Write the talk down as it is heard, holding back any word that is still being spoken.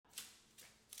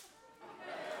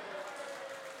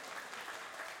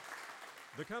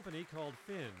The company called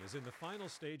Phyn is in the final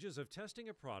stages of testing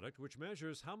a product which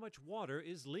measures how much water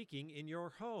is leaking in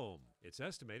your home. It's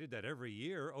estimated that every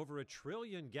year over 1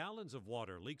 trillion gallons of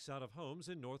water leaks out of homes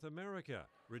in North America.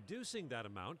 Reducing that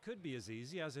amount could be as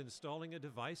easy as installing a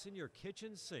device in your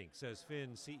kitchen sink, says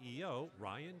Phyn CEO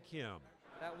Ryan Kim.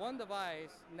 That one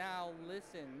device now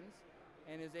listens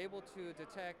and is able to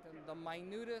detect the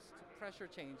minutest pressure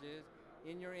changes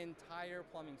in your entire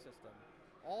plumbing system.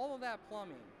 All of that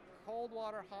plumbing, cold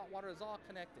water, hot water, is all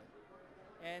connected.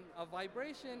 And a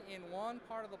vibration in one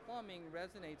part of the plumbing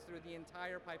resonates through the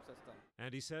entire pipe system.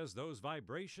 And he says those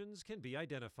vibrations can be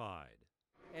identified.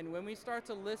 And when we start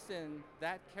to listen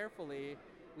that carefully,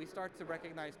 we start to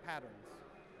recognize patterns.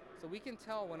 So we can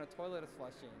tell when a toilet is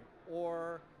flushing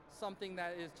or something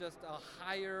that is just a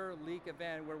higher leak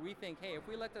event where we think, hey, if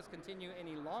we let this continue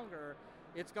any longer,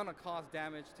 it's going to cause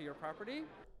damage to your property.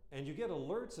 And you get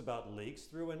alerts about leaks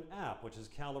through an app which is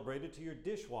calibrated to your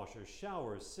dishwasher,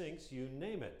 showers, sinks, you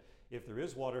name it. If there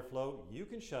is water flow, you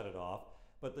can shut it off,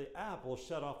 but the app will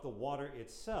shut off the water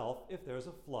itself if there's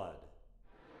a flood.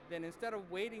 Then instead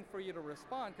of waiting for you to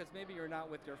respond, because maybe you're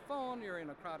not with your phone, you're in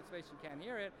a crowded space, you can't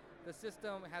hear it, the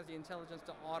system has the intelligence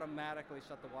to automatically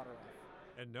shut the water off.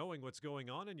 And knowing what's going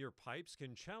on in your pipes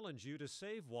can challenge you to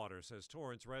save water, says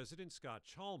Torrance resident Scott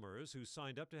Chalmers, who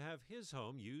signed up to have his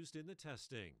home used in the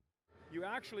testing. You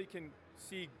actually can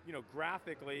see,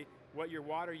 graphically what your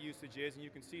water usage is, and you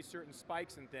can see certain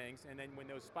spikes and things, and then when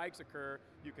those spikes occur,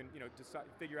 you can,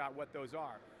 figure out what those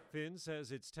are. Phyn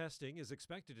says its testing is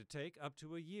expected to take up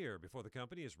to a year before the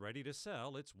company is ready to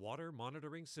sell its water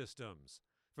monitoring systems.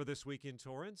 For This Week in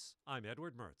Torrance, I'm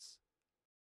Edward Mertz.